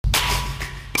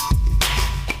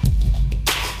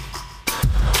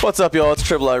What's up, y'all? It's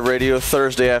Triple I Radio,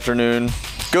 Thursday afternoon.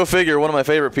 Go figure, one of my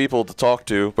favorite people to talk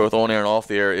to, both on air and off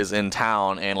the air, is in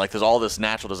town, and like there's all this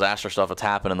natural disaster stuff that's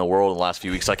happened in the world in the last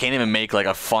few weeks. So I can't even make like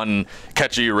a fun,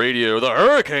 catchy radio. The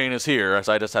hurricane is here,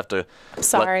 so I just have to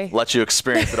let you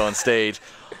experience it on stage.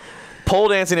 Pole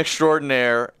dancing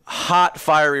extraordinaire, hot,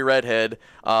 fiery redhead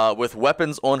with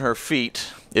weapons on her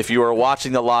feet. If you are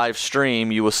watching the live stream,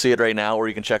 you will see it right now, or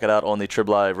you can check it out on the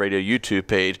Triple I Radio YouTube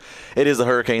page. It is the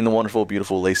hurricane, the wonderful,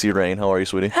 beautiful Lacey Rain. How are you,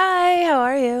 sweetie? Hi, how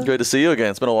are you? Good to see you again.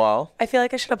 It's been a while. I feel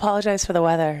like I should apologize for the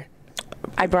weather.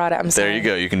 I brought it. I'm sorry. There you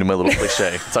go. You can do my little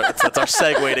cliche. That's our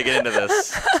segue to get into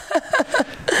this.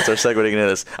 That's our segue to get into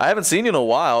this. I haven't seen you in a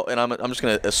while, and I'm just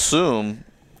going to assume...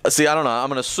 See, I don't know. I'm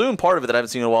going to assume part of it that I haven't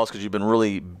seen you in a while is because you've been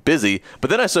really busy. But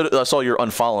then I saw you're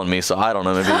unfollowing me, so I don't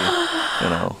know. Maybe, you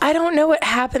know. I don't know what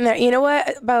happened there. You know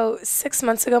what? About 6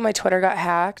 months ago, my Twitter got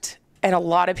hacked, and a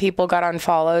lot of people got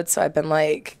unfollowed, so I've been,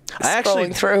 like,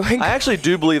 scrolling through. I actually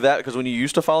do believe that, because when you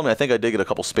used to follow me, I think I did get a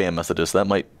couple spam messages.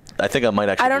 So I think I might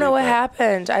actually. I don't know what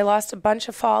happened. I lost a bunch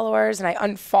of followers, and I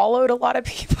unfollowed a lot of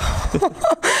people.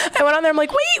 I went on there, I'm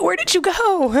like, wait, where did you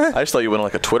go? I just thought you went on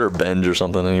like a Twitter binge or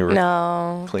something, and you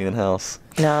were cleaning house.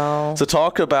 No. So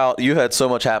talk about, you had so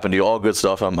much happen to you, all good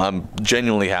stuff. I'm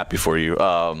genuinely happy for you.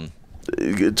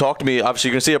 Talk to me. Obviously,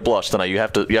 you're gonna see a blush tonight. You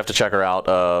have to check her out.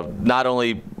 Not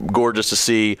only gorgeous to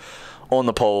see on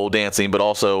the pole dancing, but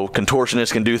also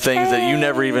contortionists can do things that you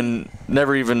never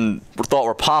even thought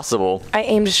were possible. I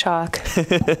aim to shock.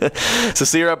 So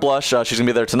see her at Blush. She's gonna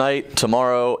be there tonight,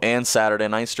 tomorrow, and Saturday,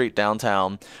 9th Street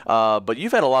downtown. But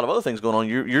you've had a lot of other things going on.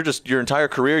 You're just your entire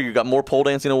career. You got more pole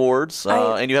dancing awards,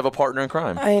 and you have a partner in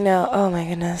crime. I know. Oh my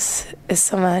goodness, it's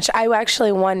so much. I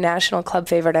actually won National Club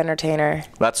Favorite Entertainer.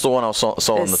 That's the one I saw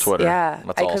on the Twitter. Yeah,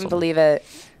 that's I awesome. couldn't believe it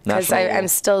because I'm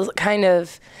still kind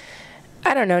of.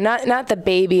 I don't know, not the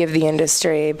baby of the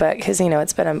industry, but because,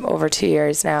 it's been over 2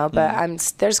 years now,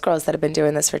 but there's girls that have been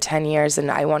doing this for 10 years,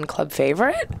 and I won Club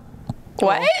Favorite.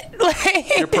 What?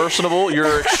 You're personable.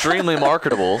 You're extremely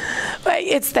marketable. But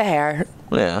it's the hair.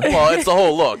 Yeah. Well, it's the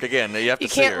whole look. Again, you have to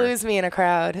see her. You can't lose me in a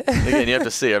crowd. Again, you have to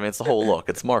see her. I mean, it's the whole look.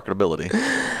 It's marketability.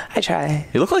 I try.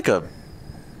 You look like a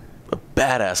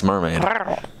badass mermaid.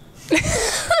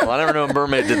 Well, I never knew a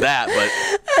mermaid did that,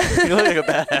 but you look like a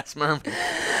badass mermaid.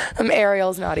 I'm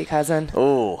Ariel's naughty cousin.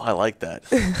 Oh, I like that.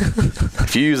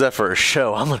 If you use that for a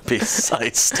show, I'm going to be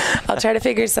psyched. I'll try to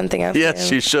figure something out for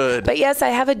Yes, you should. But yes, I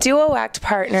have a duo act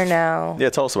partner now. Yeah,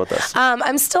 tell us about this.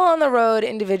 I'm still on the road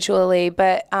individually,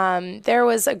 but there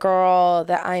was a girl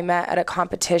that I met at a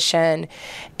competition,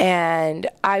 and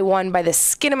I won by the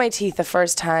skin of my teeth the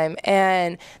first time.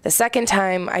 And the second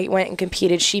time I went and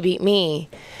competed, she beat me.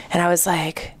 And I was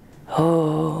like,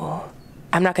 oh,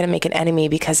 I'm not going to make an enemy,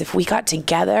 because if we got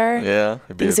together,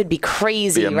 things would be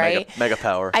crazy, right? Mega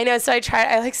power. I know, so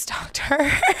I stalked her.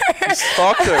 You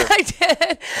stalked her? I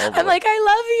did. Oh, I'm like, I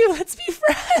love you. Let's be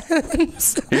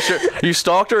friends. You sure? You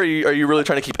stalked her, or are you really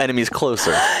trying to keep enemies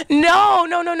closer? No.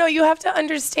 You have to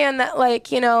understand that,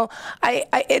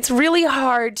 it's really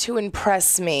hard to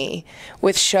impress me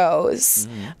with shows.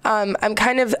 I'm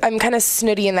kind of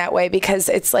snooty in that way, because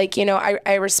it's like,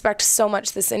 I respect so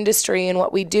much this industry and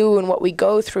what we do and what we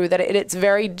go through, that it's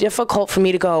very difficult for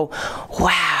me to go,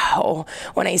 wow,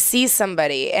 when I see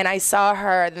somebody. And I saw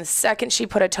her, and the second she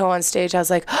put a toe on stage, I was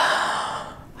like,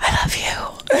 oh, I love you.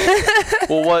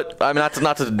 Well, not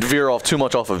to veer off too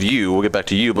much off of you, we'll get back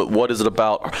to you, but what is it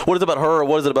about her, or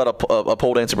what is it about a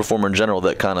pole dancer performer in general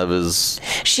that kind of is...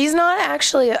 She's not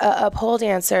actually a pole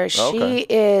dancer. She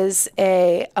is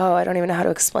I don't even know how to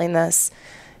explain this.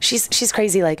 She's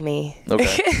crazy like me. Okay.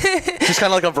 She's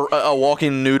kind of like a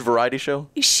walking nude variety show?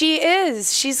 She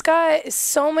is. She's got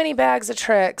so many bags of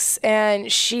tricks,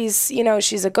 and she's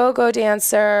a go-go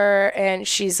dancer, and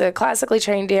she's a classically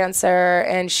trained dancer,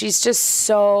 and she's just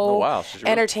so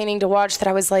entertaining to watch that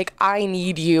I was like, I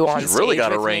need you on stage. She's really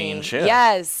got a with range. Me. Yeah.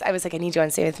 Yes. I was like, I need you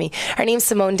on stage with me. Her name's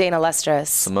Simone Dana Lestris.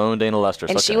 Simone Dana Lestris.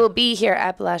 And she will be here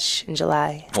at Blush in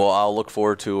July. Well, I'll look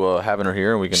forward to having her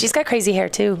here, and we can... She's got crazy hair,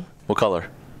 too. What color?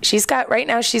 Right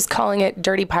now she's calling it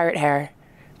dirty pirate hair,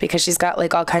 because she's got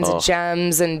all kinds of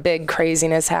gems and big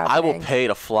craziness happening. I will pay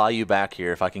to fly you back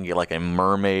here if I can get a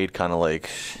mermaid kind of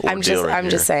I'm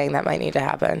just saying that might need to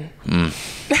happen. I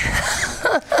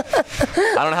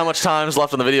don't know how much time's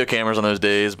left on the video cameras on those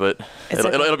days, but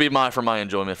it'll be for my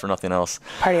enjoyment, for nothing else.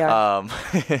 Party on.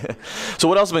 So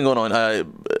what else has been going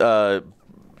on?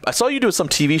 I saw you do some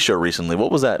TV show recently.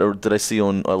 What was that? Or did I see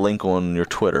on a link on your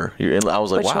Twitter? I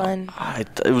was like, Which wow. one?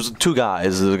 It was two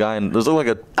guys. There was a guy, and it was like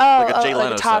a Jay Leno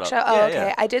like a talk setup. show. Oh, Yeah, okay.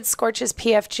 yeah. I did Scorch's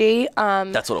PFG.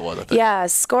 That's what it was, I think. Yeah,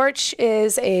 Scorch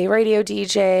is a radio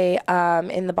DJ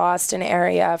in the Boston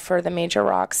area for the major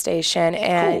rock station,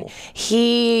 and Cool.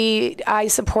 I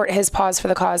support his Pause for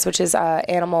the Cause, which is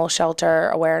animal shelter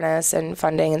awareness and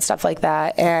funding and stuff like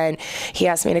that. And he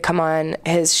asked me to come on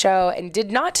his show, and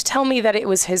did not tell me that it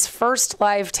was his first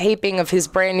live taping of his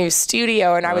brand new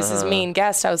studio, and I was his main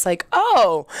guest. I was like,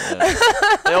 oh. Yeah.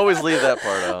 They always leave that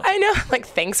part out. I know. I'm like,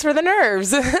 thanks for the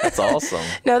nerves. That's awesome.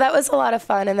 No, that was a lot of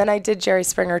fun. And then I did Jerry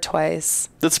Springer twice.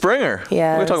 Did Springer?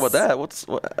 Yes. We're going to talk about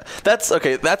that. That's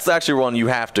okay. That's actually one you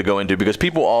have to go into, because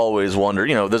people always wonder.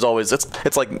 There's always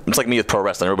it's like me with pro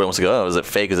wrestling. Everybody wants to go, oh, is it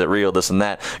fake? Is it real? This and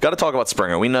that. Got to talk about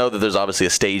Springer. We know that there's obviously a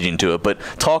staging to it, but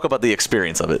talk about the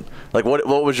experience of it. Like, what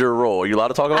was your role? Are you allowed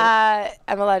to talk about it?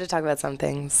 I'm allowed to talk about some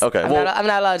things. Okay. I'm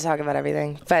not allowed to talk about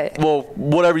everything, but. Well,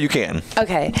 whatever you can.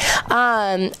 Okay.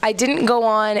 I didn't go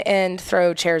on and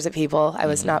throw chairs at people. I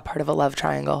was not part of a love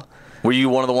triangle. Were you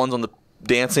one of the ones on the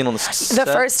dancing on the set?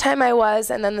 The first time I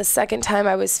was, and then the second time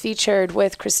I was featured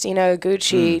with Christina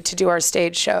Gucci to do our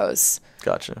stage shows.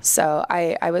 Gotcha. So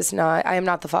I am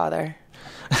not the father.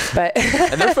 But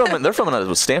and they're filming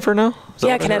at Stanford now? Is that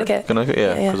Yeah, what I heard? Connecticut. Connecticut,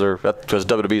 yeah, because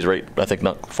WWE's right, I think,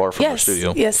 not far from their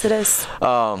studio. Yes, it is.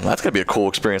 That's gonna be a cool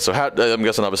experience. So I'm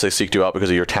guessing obviously they seeked you out because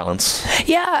of your talents.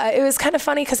 Yeah, it was kind of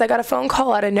funny because I got a phone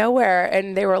call out of nowhere,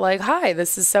 and they were like, "Hi,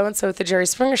 this is so and so at the Jerry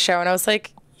Springer Show," and I was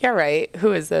like, "Yeah, right.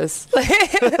 Who is this?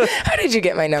 How did you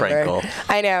get my number?" Prank call.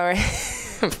 I know. Right?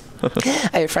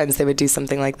 I have friends that would do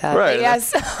something like that. Right. But yeah,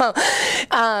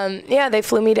 so, they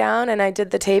flew me down, and I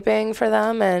did the taping for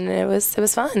them, and it was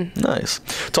fun. Nice.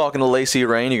 Talking to Lacey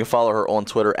Rain, you can follow her on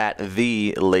Twitter at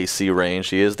the Lacey Rain.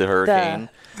 She is the Hurricane.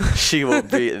 She will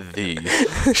be be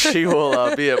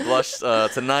at Blush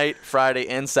tonight, Friday,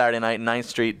 and Saturday night, 9th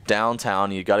Street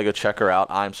downtown. You got to go check her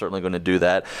out. I'm certainly going to do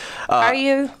that. Are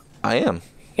you? I am.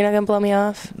 You're not going to blow me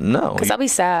off? No. Because I'll be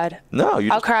sad. No.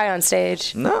 I'll cry on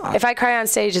stage. No. If I cry on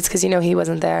stage, it's because he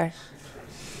wasn't there.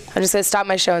 I'm just going to stop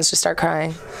my show and just start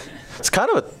crying. It's kind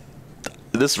of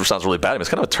this sounds really bad. It's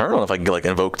kind of a turn on if I can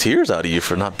invoke tears out of you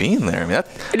for not being there. I mean,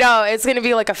 no, it's going to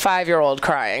be like a 5-year-old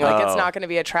crying. It's not going to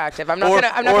be attractive. I'm not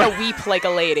going to weep like a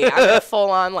lady. I'm going to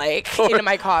full on into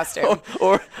my costume.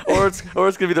 Or it's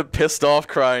going to be the pissed off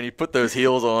crying. You put those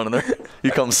heels on and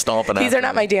you come stomping out. These are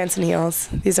not my dancing heels.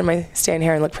 These are my stand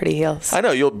here and look pretty heels. I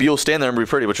know you'll stand there and be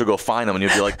pretty, but you'll go find them and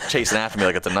you'll be chasing after me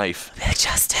like it's a knife.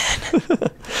 Justin.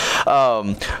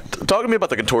 Talk to me about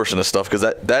the contortionist stuff, because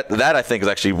that I think is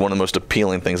actually one of the most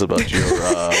appealing things about you.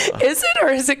 Is it, or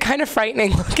is it kind of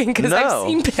frightening looking? Because I've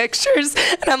seen pictures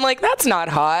and I'm like, that's not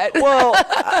hot. Well,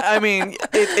 I mean,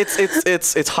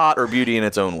 it's hot or beauty in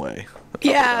its own way.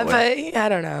 Yeah, but I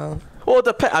don't know. Well, it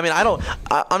depends. I mean,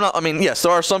 I'm not. I mean, yes,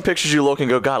 there are some pictures you look and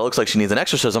go, God, it looks like she needs an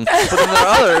exorcism. But then there are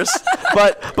others.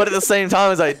 But at the same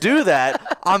time as I do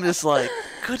that, I'm just like,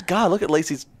 good God, look at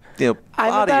Lacey's. I'm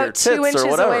body about or tits 2 inches or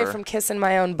whatever. away from kissing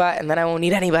my own butt, and then I won't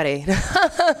need anybody.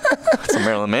 That's some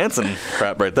Marilyn Manson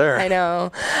crap right there. I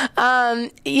know.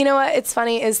 You know what? It's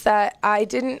funny is that I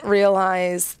didn't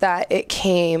realize that it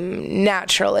came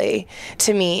naturally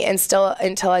to me until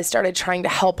I started trying to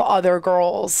help other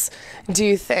girls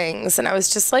do things, and I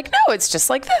was just like, no, it's just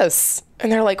like this.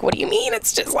 And they're like, what do you mean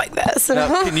it's just like this?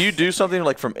 Now, can you do something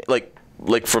from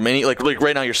any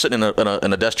right now you're sitting in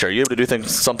a desk chair? Are you able to do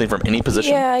something from any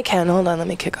position? Yeah, I can. Hold on, let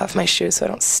me kick off my shoe so I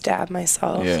don't stab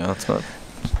myself. Yeah, that's not.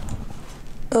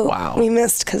 Oh, wow. We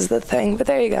missed because of the thing, but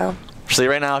there you go. See,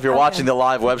 right now, if you're watching the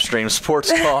live web stream, Sports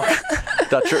Talk,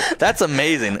 that's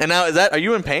amazing. And now, are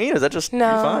you in pain? Is that just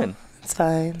no? You're fine. It's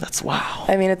fine. That's wow.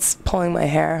 I mean, it's pulling my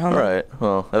hair. Hold on. Right.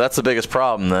 Well, that's the biggest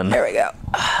problem then. There we go.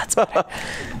 That's better.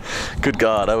 Good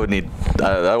God, I wouldn't even.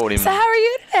 So how are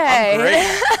you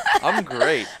today? I'm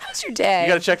great. How's your day? You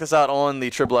got to check this out on the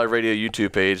Triple Live Radio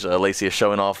YouTube page. Lacey is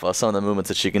showing off some of the movements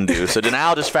that she can do. So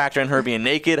now just factor in her being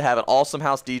naked, have an awesome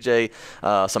house DJ,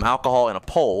 some alcohol, and a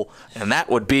pole, and that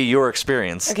would be your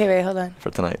experience. Okay, wait, hold on.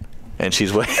 For tonight. And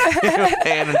she's waiting.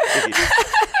 Hand and feet.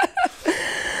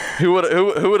 Who would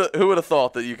have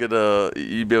thought that you'd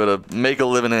be able to make a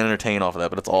living and entertain off of that?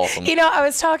 But it's awesome. I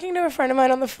was talking to a friend of mine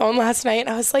on the phone last night, and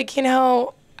I was like,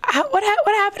 what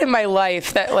happened in my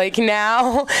life that like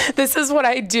now this is what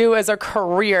I do as a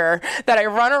career, that I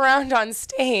run around on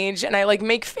stage and I like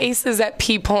make faces at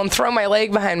people and throw my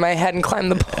leg behind my head and climb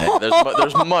the pole. Hey,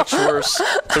 there's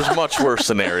much worse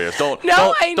scenarios. Don't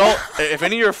if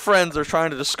any of your friends are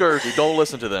trying to discourage you, don't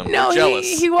listen to them. No, they're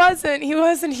jealous. he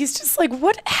wasn't. He's just like,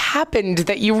 what happened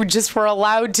that you were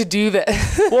allowed to do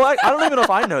this? Well, I don't even know if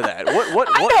I know that. What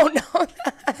I don't know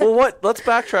that. Well, let's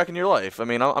backtrack in your life. I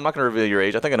mean, I'm not going to reveal your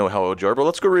age. I think I know how old you are, but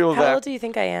let's go real back. How old do you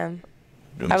think I am?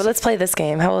 Let's play this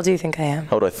game. How old do you think I am?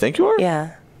 How old do I think you are?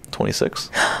 Yeah. 26.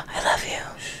 I love you.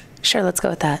 Sure, let's go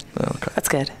with that. Okay. That's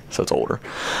good. So it's older.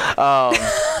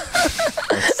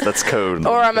 That's code.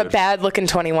 Or I'm a bad-looking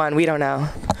 21. We don't know.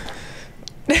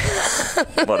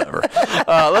 Whatever.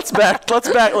 Let's back.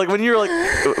 Like when you're like,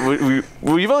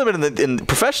 you've only been in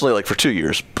professionally like for 2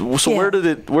 years. So Yeah.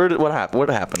 what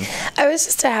happened? I was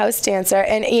just a house dancer,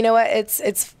 and you know what?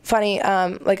 It's funny.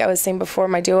 Like I was saying before,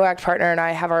 my duo act partner and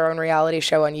I have our own reality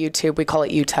show on YouTube. We call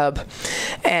it YouTube,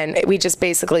 and we just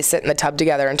basically sit in the tub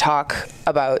together and talk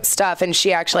about stuff. And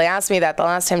she actually asked me that the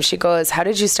last time. She goes, "How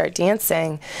did you start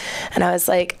dancing?" And I was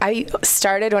like, "I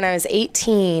started when I was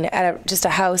 18 at just a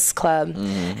house club."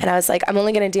 And I was like, I'm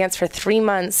only going to dance for 3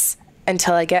 months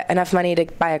until I get enough money to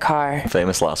buy a car.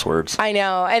 Famous last words. I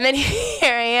know. And then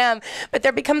here I am. But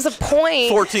there becomes a point.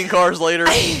 14 cars later.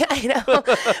 I know.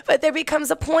 But there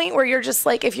becomes a point where you're just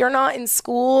like, if you're not in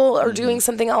school or doing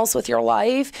something else with your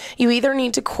life, you either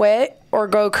need to quit or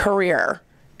go career.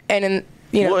 And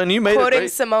and you made quoting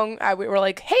Simone, we were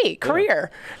like, "Hey,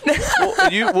 career."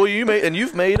 You've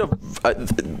made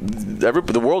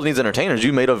the world needs entertainers.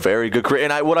 You made a very good career,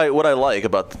 and what I like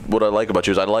about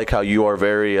you is I like how you are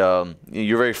very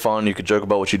you're very fun. You can joke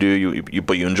about what you do.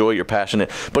 But you enjoy it. You're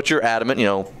passionate. But you're adamant.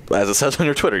 As it says on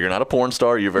your Twitter, you're not a porn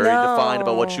star. You're very defined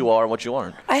about what you are and what you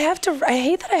aren't. I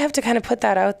hate that I have to kind of put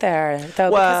that out there though,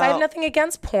 because I have nothing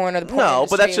against porn or the porn industry.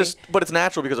 But it's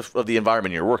natural because of the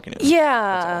environment you're working in.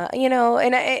 Yeah,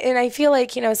 and I feel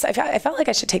like so I felt like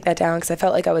I should take that down because I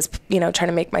felt like I was trying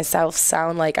to make myself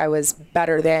sound like I was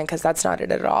better than, because that's not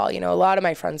it at all. A lot of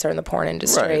my friends are in the porn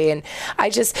industry, right. And I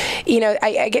just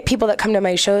I get people that come to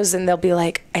my shows and they'll be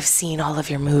like, "I've seen all of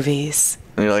your movies."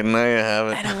 And you're like, "No, you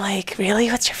haven't." And I'm like,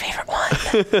 "Really? What's your favorite one?"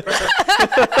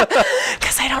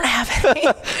 Because I don't have any.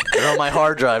 They're on my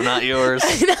hard drive, not yours.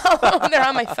 No, they're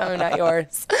on my phone, not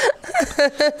yours.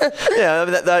 Yeah,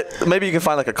 that maybe you can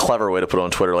find like a clever way to put it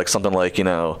on Twitter, like something like I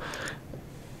don't.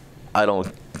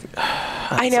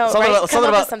 I know, something right?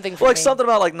 about something something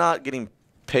about like not getting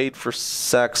paid for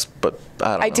sex, but I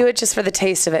don't know. I do it just for the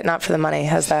taste of it, not for the money.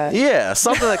 How's that? Yeah,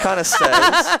 something that kind of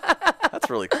says. That's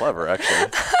really clever,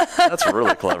 actually. That's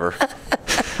really clever.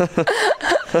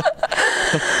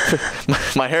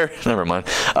 My hair, never mind.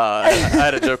 I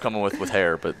had a joke coming with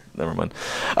hair, but never mind.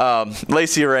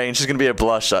 Lacey Rain, she's going to be at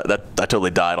Blush. I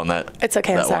totally died on that. It's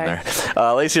okay, I'm sorry.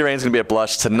 Lacey Rain's going to be at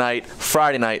Blush tonight,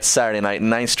 Friday night, Saturday night,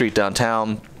 9th Street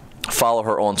downtown. Follow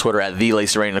her on Twitter at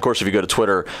 @TheLaceyRain. And of course, if you go to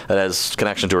Twitter, that has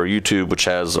connection to her YouTube, which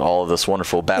has all of this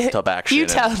wonderful bathtub action.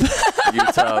 YouTube.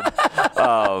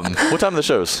 What time are the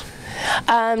shows?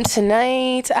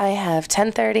 Tonight I have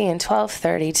 10:30 and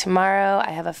 12:30. Tomorrow I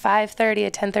have a 5:30,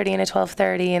 a 10:30, and a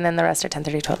 12:30, and then the rest are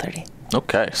 10:30, 12:30.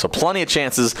 Okay, so plenty of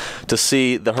chances to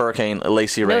see the Hurricane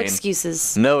Lacey Rain. No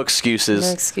excuses. No excuses.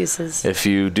 No excuses. If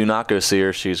you do not go see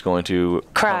her, she's going to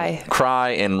cry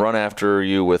and run after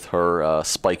you with her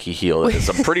spiky heel. It's,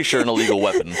 I'm pretty sure, an illegal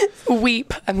weapon.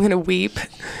 Weep. I'm gonna weep.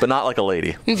 But not like a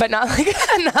lady. But not like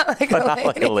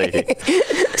a lady.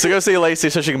 So go see Lacey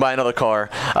so she can buy another car.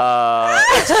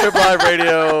 It's Trip Live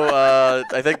Radio.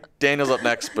 I think Daniel's up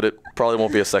next, but it probably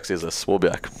won't be as sexy as this. We'll be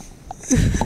back.